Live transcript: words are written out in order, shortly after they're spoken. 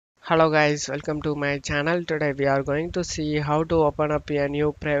Hello guys, welcome to my channel. Today we are going to see how to open up a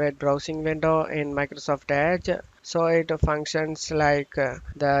new private browsing window in Microsoft Edge. So it functions like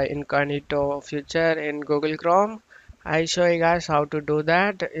the Incognito feature in Google Chrome. I show you guys how to do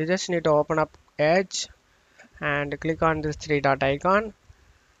that. You just need to open up Edge and click on this three dot icon.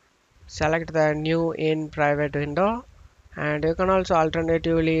 Select the new in private window, and you can also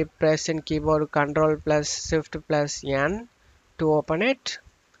alternatively press in keyboard Ctrl plus Shift plus N to open it.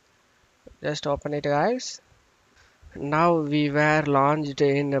 Just open it guys. Now we were launched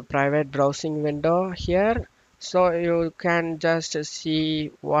in a private browsing window here, so you can just see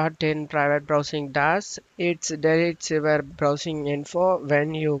what in private browsing does. It deletes your browsing info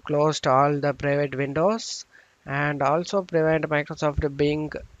when you closed all the private windows, and also prevent Microsoft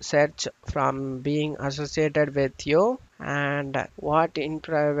Bing search from being associated with you. And what in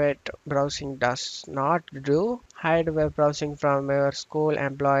private browsing does not do: hide web browsing from your school,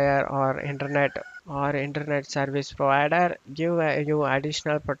 employer, or internet service provider, give you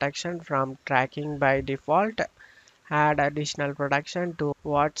additional protection from tracking by default, add additional protection to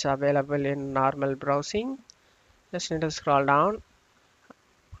what's available in normal browsing. Just need to scroll down.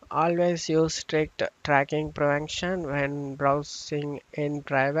 Always use strict tracking prevention when browsing in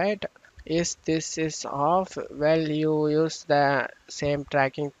private. If this is off, well, you use the same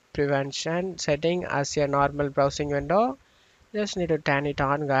tracking prevention setting as a normal browsing window. Just need to turn it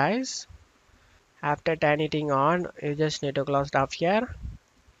on guys. After turning on, you just need to close it off here,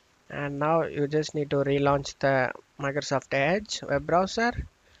 and now you just need to relaunch the Microsoft Edge web browser,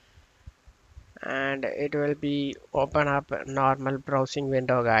 and it will be open up normal browsing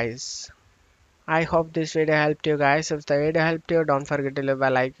window guys. I hope this video helped you guys. If the video helped you, don't forget to leave a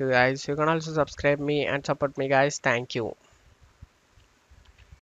like guys. You can also subscribe me and support me guys. Thank you.